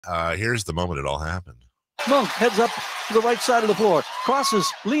Here's the moment it all happened. Monk heads up to the right side of the floor. Crosses.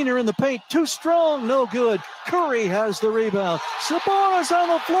 Leaner in the paint. Too strong. No good. Curry has the rebound. Sabonis on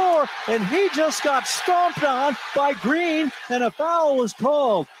the floor. And he just got stomped on by Green. And a foul was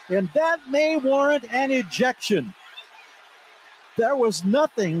called. And that may warrant an ejection. There was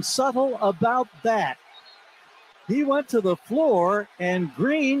nothing subtle about that. He went to the floor. And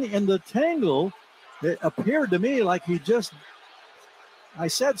Green in the tangle, it appeared to me like he just, I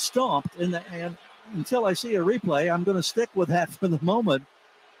said stomped. And until I see a replay, I'm going to stick with that for the moment.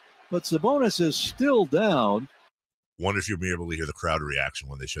 But Sabonis is still down. Wonder if you'll be able to hear the crowd reaction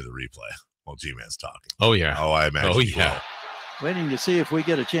when they show the replay while G-Man's talking. Oh, yeah. Oh, I imagine. Oh, yeah. Waiting to see if we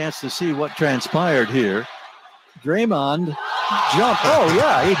get a chance to see what transpired here. Draymond jumped. Oh,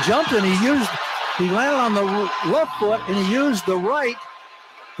 yeah. He jumped and he landed on the left foot and he used the right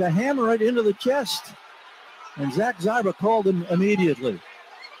to hammer it into the chest. And Zach Zyba called him immediately.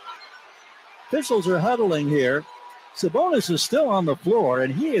 Officials are huddling here. Sabonis is still on the floor,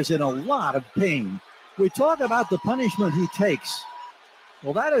 and he is in a lot of pain. We talk about the punishment he takes.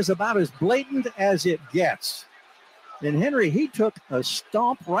 Well, that is about as blatant as it gets. And Henry, he took a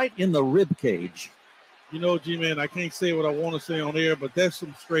stomp right in the rib cage. You know, G-Man, I can't say what I want to say on air, but that's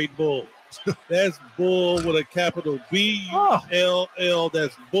some straight bull. That's bull with a capital B-U-L-L.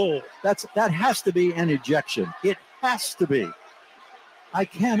 That's bull. That has to be an ejection. It has to be. I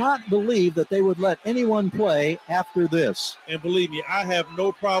cannot believe that they would let anyone play after this. And believe me, I have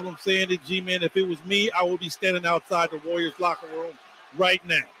no problem saying it, G-Man. If it was me, I would be standing outside the Warriors locker room right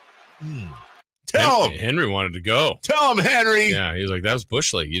now. Tell him. Henry wanted to go. Tell him, Henry. Yeah, he was like, that was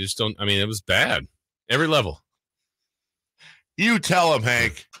Bush League. You just don't, I mean, it was bad. Every level. You tell him,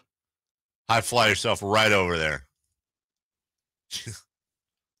 Hank. High fly yourself right over there. You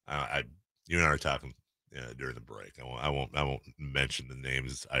and I are talking during the break. I won't mention the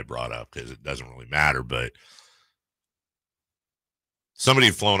names I brought up because it doesn't really matter. But somebody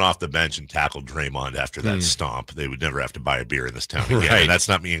had flown off the bench and tackled Draymond after that stomp. They would never have to buy a beer in this town again. Right. And that's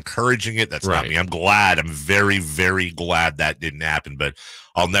not me encouraging it. That's not me. I'm glad. I'm very, very glad that didn't happen. But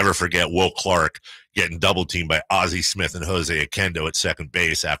I'll never forget Will Clark getting double teamed by Ozzie Smith and Jose Akendo at second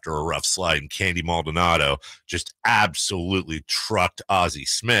base after a rough slide. And Candy Maldonado just absolutely trucked Ozzie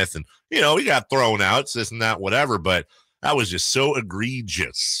Smith. And, he got thrown out, this and that, whatever. But that was just so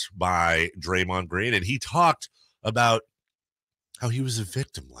egregious by Draymond Green. And he talked about how he was a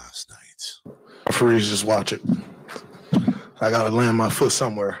victim last night. Referees just watch it. I got to land my foot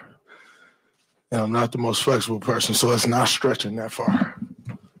somewhere. And I'm not the most flexible person, so it's not stretching that far.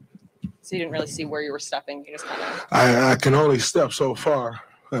 So you didn't really see where you were stepping. You just kind of. I can only step so far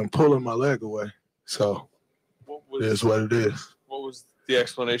and pulling my leg away. So it is what it is. What was the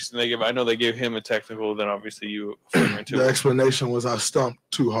explanation they gave? I know they gave him a technical, then obviously you figured too. The explanation was I stumped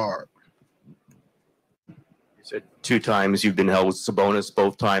too hard. You said 2 times you've been held with Sabonis,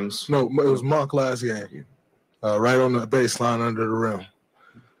 both times? No, it was Monk last game. Right on the baseline under the rim.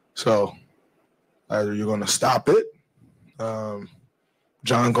 So either you're going to stop it.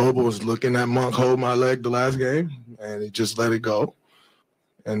 John Goble was looking at Monk hold my leg the last game, and he just let it go.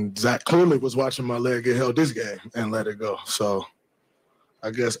 And Zach clearly was watching my leg get held this game and let it go. So I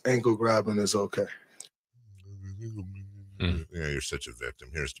guess ankle grabbing is okay. Yeah, you're such a victim.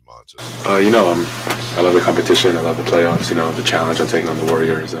 Here's Domantas. I love the competition. I love the playoffs. The challenge I'm taking on the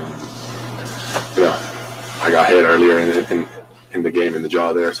Warriors. I got hit earlier in the game in the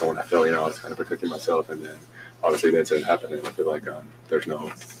jaw there, so when I fell, I was kind of protecting myself, and then obviously that didn't happen, and I feel like there's no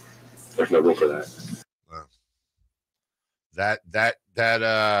room for that.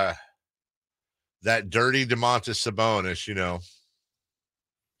 That dirty Domantas Sabonis,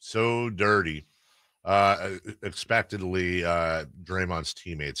 so dirty. Expectedly, Draymond's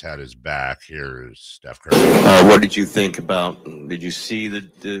teammates had his back. Here is Steph Curry. What did you think about? Did you see the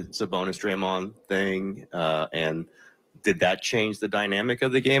Sabonis Draymond thing? And did that change the dynamic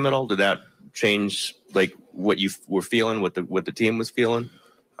of the game at all? Did that change like what you were feeling, what the team was feeling?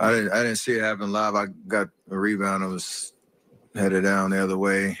 I didn't see it happen live. I got a rebound. I was headed down the other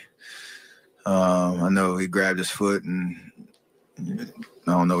way. I know he grabbed his foot, and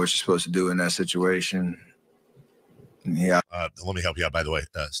I don't know what you're supposed to do in that situation. Yeah. Let me help you out, by the way,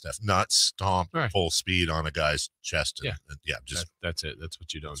 Steph. Not stomp full speed on a guy's chest. Just that's it. That's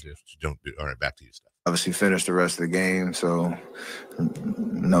what you don't do. All right, back to you, Steph. Obviously finished the rest of the game, so I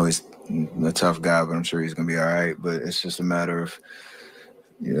know he's a tough guy, but I'm sure he's going to be all right. But it's just a matter of,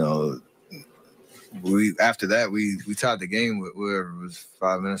 after that, we tied the game with whatever it was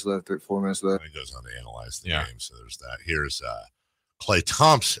 5 minutes left, 4 minutes left. He goes on to analyze the game, so there's that. Here's Klay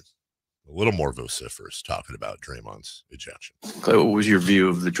Thompson a little more vociferous talking about Draymond's ejection. Klay, what was your view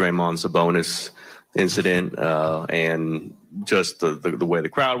of the Draymond Sabonis incident and just the way the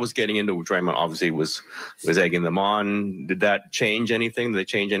crowd was getting into it? Draymond obviously was egging them on. Did that change anything? Did they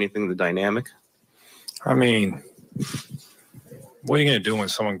change anything, the dynamic? I mean, what are you going to do when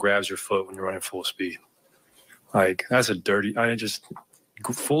someone grabs your foot when you're running full speed? Like, that's a dirty – I just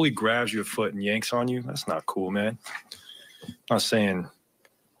fully grabs your foot and yanks on you. That's not cool, man. I'm not saying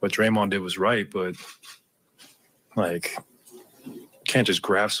what Draymond did was right, but, like, you can't just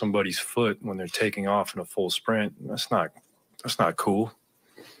grab somebody's foot when they're taking off in a full sprint. That's not cool.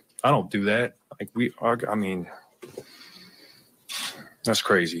 I don't do that. Like, I mean, that's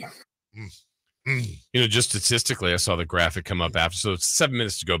crazy. Just statistically, I saw the graphic come up after. So it's 7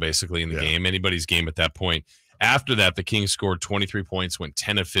 minutes to go basically in the game, anybody's game at that point. After that, the Kings scored 23 points, went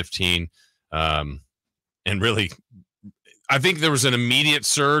 10 of 15. And really, I think there was an immediate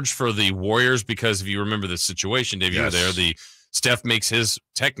surge for the Warriors because if you remember the situation, Dave, you were there. The Steph makes his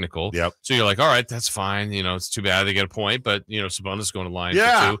technical. Yep. So you're like, all right, that's fine. It's too bad they get a point, but Sabonis going to line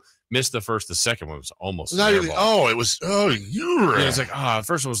for 2. Missed the first. The second one was almost not even, it's like, the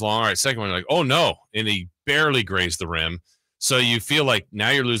first one was long. All right, second one, like, oh no. And he barely grazed the rim. So you feel like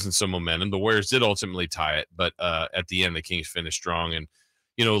now you're losing some momentum. The Warriors did ultimately tie it, but at the end, the Kings finished strong. And,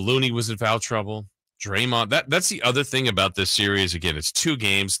 Looney was in foul trouble. Draymond, that's the other thing about this series. Again, it's 2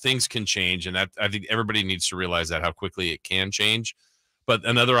 games. Things can change, and I think everybody needs to realize that how quickly it can change. But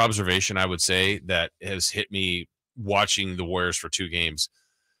another observation I would say that has hit me watching the Warriors for 2 games,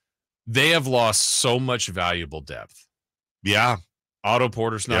 they have lost so much valuable depth. Yeah. Otto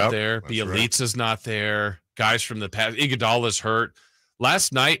Porter's not there. Bielitsa's not there. Guys from the past. Iguodala's hurt.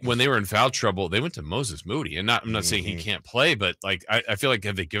 Last night when they were in foul trouble, they went to Moses Moody. And I'm not saying he can't play, but like I feel like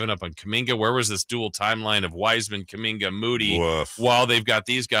have they given up on Kuminga? Where was this dual timeline of Wiseman, Kuminga, Moody while they've got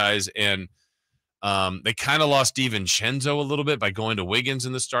these guys? And they kind of lost DiVincenzo a little bit by going to Wiggins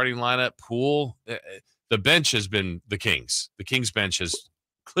in the starting lineup. Poole. The bench has been the Kings. The Kings bench has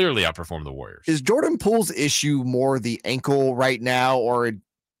clearly outperformed the Warriors. Is Jordan Poole's issue more the ankle right now, or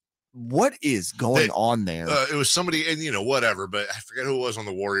what is going on there? It was somebody, and whatever, but I forget who it was on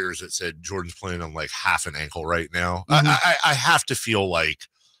the Warriors that said Jordan's playing on like half an ankle right now. I have to feel like,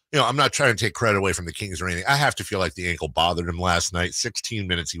 I'm not trying to take credit away from the Kings or anything. I have to feel like the ankle bothered him last night. 16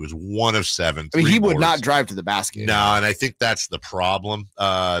 minutes, he was 1 of 7. I mean, he would not drive to the basket. No, and I think that's the problem.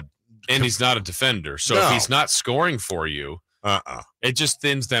 And he's not a defender. So if he's not scoring for you, it just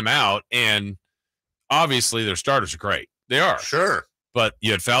thins them out. And obviously their starters are great. They are. Sure. But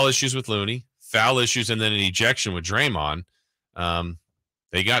you had foul issues with Looney, foul issues, and then an ejection with Draymond.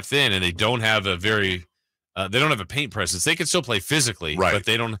 They got thin, and they don't have a they don't have a paint presence. They can still play physically, but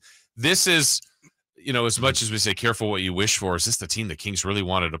they don't. This is, as much as we say careful what you wish for, is this the team the Kings really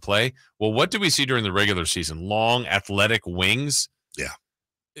wanted to play? Well, what did we see during the regular season? Long, athletic wings. Yeah.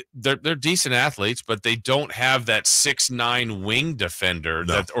 They're decent athletes, but they don't have that 6'9" wing defender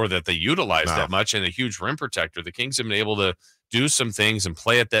that they utilize that much, and a huge rim protector. The Kings have been able to do some things and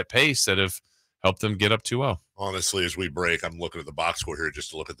play at that pace that have helped them get up 2-0. Honestly, as we break, I'm looking at the box score here just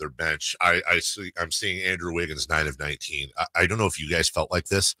to look at their bench. I'm seeing Andrew Wiggins 9 of 19. I don't know if you guys felt like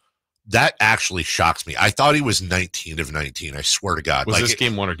this. That actually shocks me. I thought he was 19 of 19. I swear to God. Was this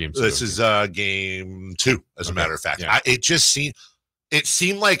game 1 or game 2? This is game 2, as a matter of fact. Yeah. It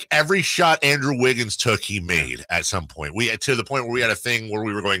seemed like every shot Andrew Wiggins took, he made at some point. To the point where we had a thing where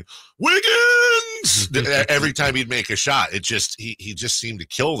we were going, Wiggins! Every time he'd make a shot. He just seemed to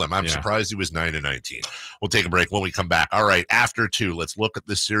kill them. I'm surprised he was 9 of 19. We'll take a break when we come back. All right, after 2, let's look at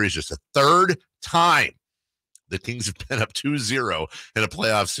this series just a third time. The Kings have been up 2-0 in a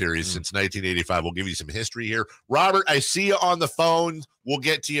playoff series since 1985. We'll give you some history here. Robert, I see you on the phone. We'll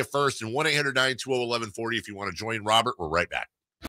get to you first. And 1-800-920-1140 if you want to join Robert. We're right back.